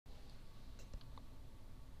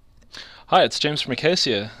Hi, it's James from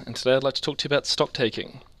Acacia, and today I'd like to talk to you about stock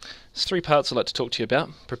taking. There's three parts I'd like to talk to you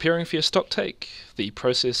about: preparing for your stock take, the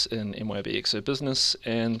process in MYOB EXO business,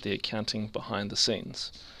 and the accounting behind the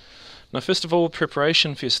scenes. Now, first of all,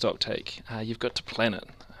 preparation for your stock take. You've got to plan it.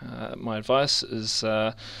 My advice is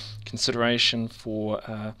consideration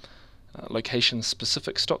for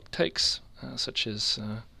location-specific stock takes, such as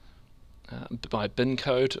by bin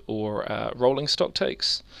code or rolling stock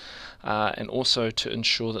takes. And also to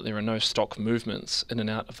ensure that there are no stock movements in and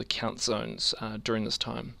out of the count zones during this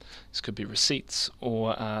time. This could be receipts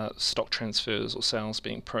or stock transfers or sales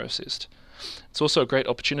being processed. It's also a great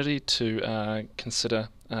opportunity to consider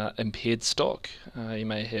impaired stock. You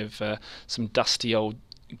may have some dusty old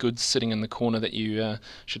goods sitting in the corner that you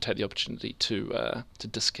should take the opportunity to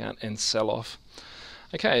discount and sell off.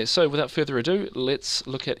 Okay, so without further ado, let's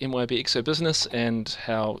look at MYOB EXO business and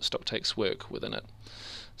how stock takes work within it.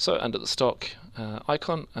 So under the stock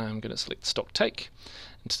icon, I'm going to select Stocktake,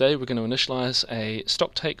 and today we're going to initialize a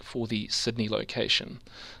stock take for the Sydney location.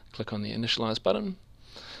 Click on the Initialize button.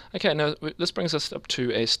 Okay, now this brings us up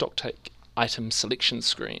to a stock take item selection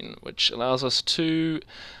screen, which allows us to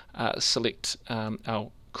select our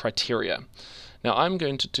criteria. Now I'm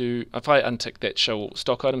going to do, if I untick that show all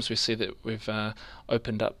stock items, we see that we've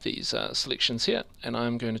opened up these selections here, and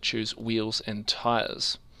I'm going to choose wheels and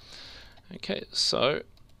tires. Okay, so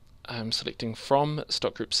I'm selecting from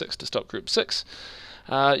stock group 6 to stock group 6.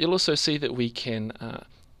 You'll also see that we can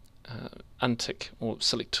untick or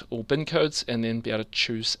select all bin codes and then be able to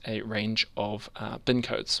choose a range of bin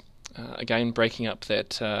codes. Again, breaking up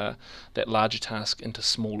that larger task into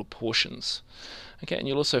smaller portions. Okay, and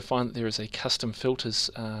you'll also find that there is a custom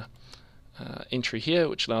filters entry here,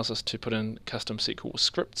 which allows us to put in custom SQL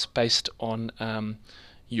scripts based on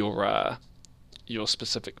your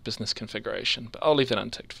specific business configuration, but I'll leave that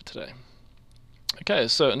unticked for today. Okay,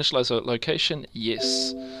 so initialize a location,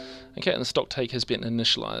 yes. Okay, and the stock take has been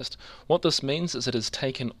initialized. What this means is it has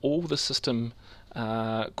taken all the system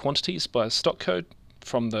quantities by stock code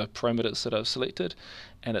from the parameters that I've selected,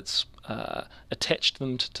 and it's attached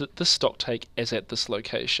them to this stock take as at this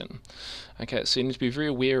location. Okay, so you need to be very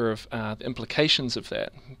aware of the implications of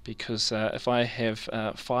that, because if I have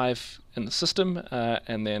 5 in the system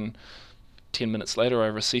and then 10 minutes later I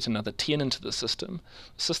receipt another 10 into the system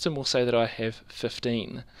will say that I have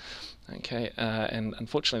 15. Okay, and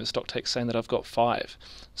unfortunately the stock take's saying that I've got 5.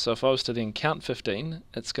 So if I was to then count 15,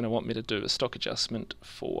 it's going to want me to do a stock adjustment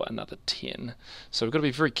for another 10. So we've got to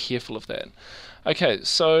be very careful of that. Okay,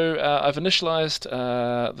 so I've initialized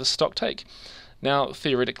the stock take. Now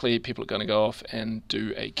theoretically people are going to go off and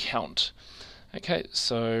do a count. Okay,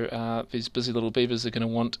 so these busy little beavers are going to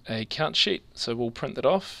want a count sheet, so we'll print that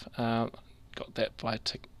off. Got that by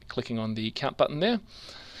clicking on the count button there.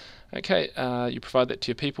 Okay, you provide that to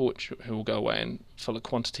your people, who will go away and fill a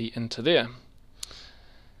quantity into there.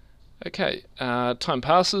 Okay, time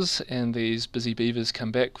passes and these busy beavers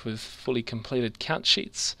come back with fully completed count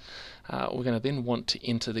sheets. We're going to then want to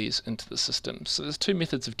enter these into the system. So there's 2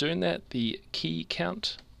 methods of doing that: the key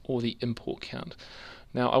count or the import count.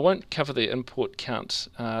 Now I won't cover the import count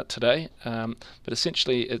today, but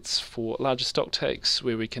essentially it's for larger stock takes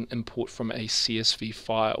where we can import from a CSV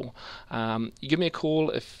file. You give me a call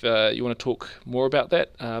if you want to talk more about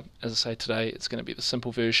that. As I say, today it's going to be the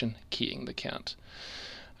simple version, keying the count.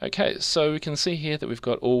 Okay, so we can see here that we've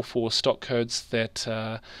got all 4 stock codes that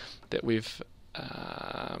we've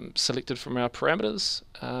selected from our parameters.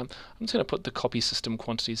 I'm just going to put the copy system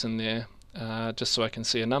quantities in there, just so I can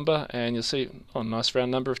see a number, and you'll see, oh, nice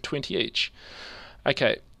round number of 20 each.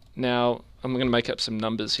 Okay, now I'm going to make up some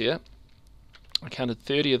numbers here. I counted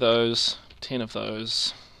 30 of those, 10 of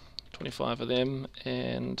those, 25 of them,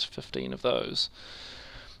 and 15 of those.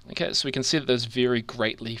 Okay, so we can see that those vary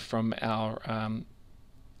greatly from our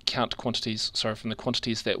count quantities, sorry, from the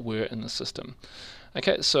quantities that were in the system.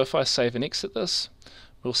 Okay, so if I save and exit this,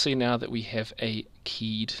 we'll see now that we have a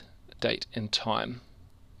keyed date and time.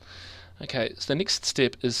 Okay, so the next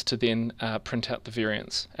step is to then print out the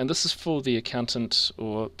variance, and this is for the accountant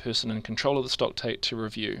or person in control of the stock take to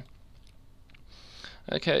review.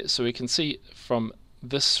 Okay, so we can see from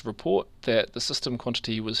this report that the system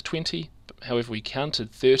quantity was 20, however we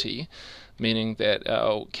counted 30, meaning that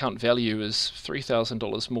our count value is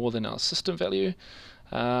 $3,000 more than our system value,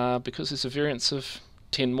 because there's a variance of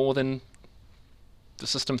 10 more than the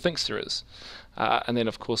system thinks there is. And then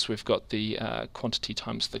of course we've got the quantity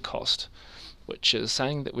times the cost, which is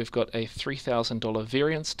saying that we've got a $3,000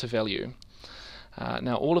 variance to value.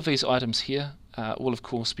 Now all of these items here will of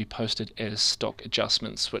course be posted as stock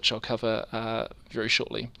adjustments, which I'll cover very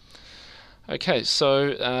shortly. Okay,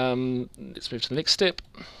 so let's move to the next step.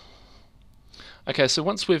 Okay, so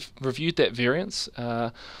once we've reviewed that variance,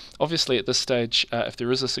 obviously at this stage, if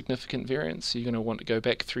there is a significant variance, you're going to want to go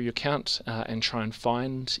back through your count and try and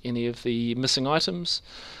find any of the missing items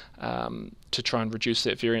to try and reduce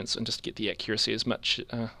that variance and just get the accuracy as much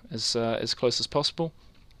as close as possible.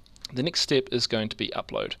 The next step is going to be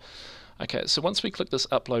upload. Okay, so once we click this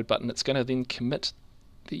upload button, it's going to then commit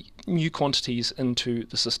the new quantities into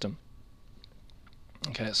the system.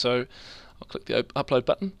 Okay, so I'll click the upload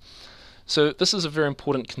button. So this is a very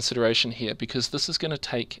important consideration here, because this is going to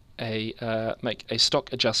take make a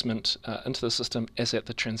stock adjustment into the system as at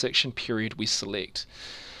the transaction period we select.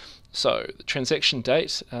 So the transaction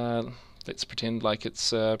date, let's pretend like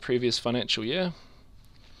it's previous financial year.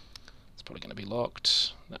 It's probably going to be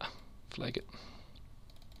locked. Nah, flag it.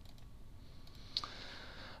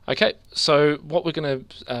 Okay, so what we're going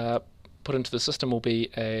to put into the system will be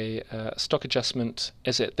a stock adjustment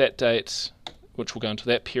as at that date, which will go into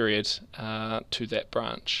that period to that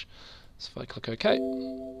branch. So if I click OK,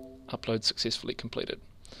 upload successfully completed.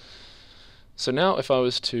 So now if I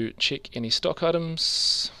was to check any stock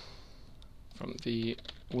items from the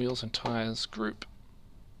wheels and tires group,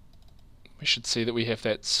 we should see that we have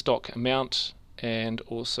that stock amount and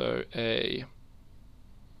also a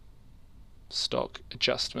stock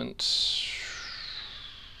adjustment.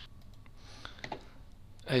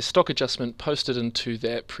 A stock adjustment posted into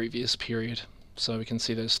that previous period. So we can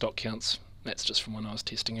see those stock counts. That's just from when I was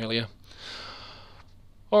testing earlier.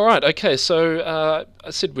 Alright, okay, so I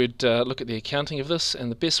said we'd look at the accounting of this, and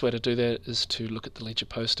the best way to do that is to look at the ledger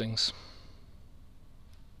postings.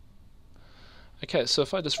 Okay, so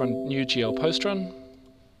if I just run new GL post run,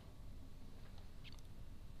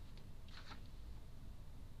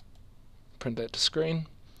 print that to screen,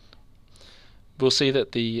 we'll see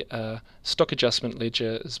that the stock adjustment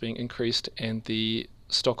ledger is being increased and the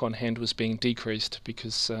stock on hand was being decreased,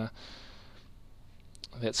 because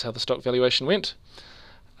that's how the stock valuation went.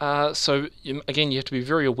 So again, you have to be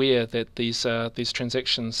very aware that these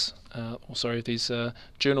transactions, these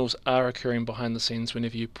journals are occurring behind the scenes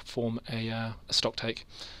whenever you perform a stock take.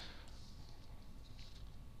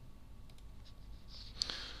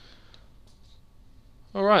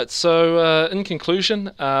 Alright, so in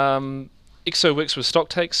conclusion, EXO works with stock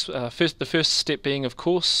takes. The first step being, of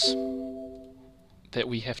course, that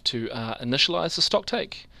we have to initialize the stock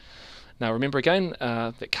take. Now remember again,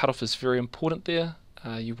 that cutoff is very important there.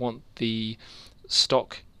 You want the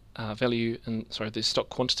stock value, the stock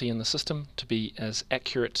quantity in the system to be as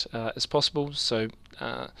accurate as possible. So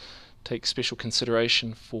take special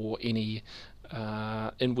consideration for any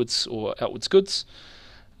inwards or outwards goods.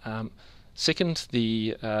 Second,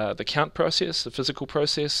 the count process, the physical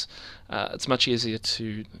process. It's much easier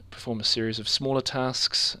to perform a series of smaller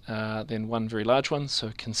tasks than one very large one,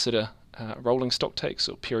 so consider rolling stock takes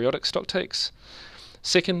or periodic stock takes.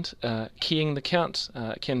 Second, keying the count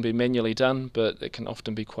can be manually done, but it can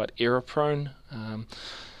often be quite error prone.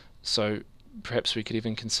 So perhaps we could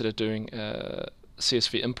even consider doing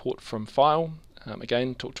CSV import from file.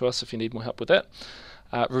 Again, talk to us if you need more help with that.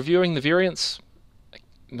 Reviewing the variance.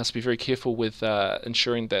 Must be very careful with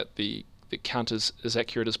ensuring that the count is as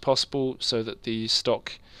accurate as possible, so that the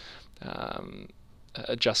stock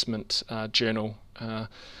adjustment journal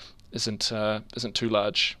isn't too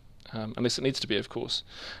large, unless it needs to be, of course.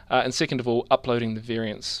 And second of all, uploading the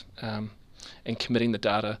variance and committing the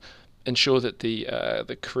data. Ensure that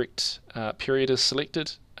the correct period is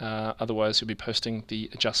selected. Otherwise, you'll be posting the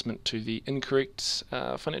adjustment to the incorrect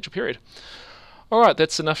financial period. Alright,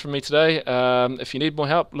 that's enough from me today. If you need more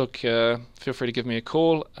help, look, feel free to give me a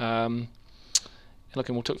call. And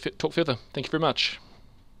we'll talk further. Thank you very much.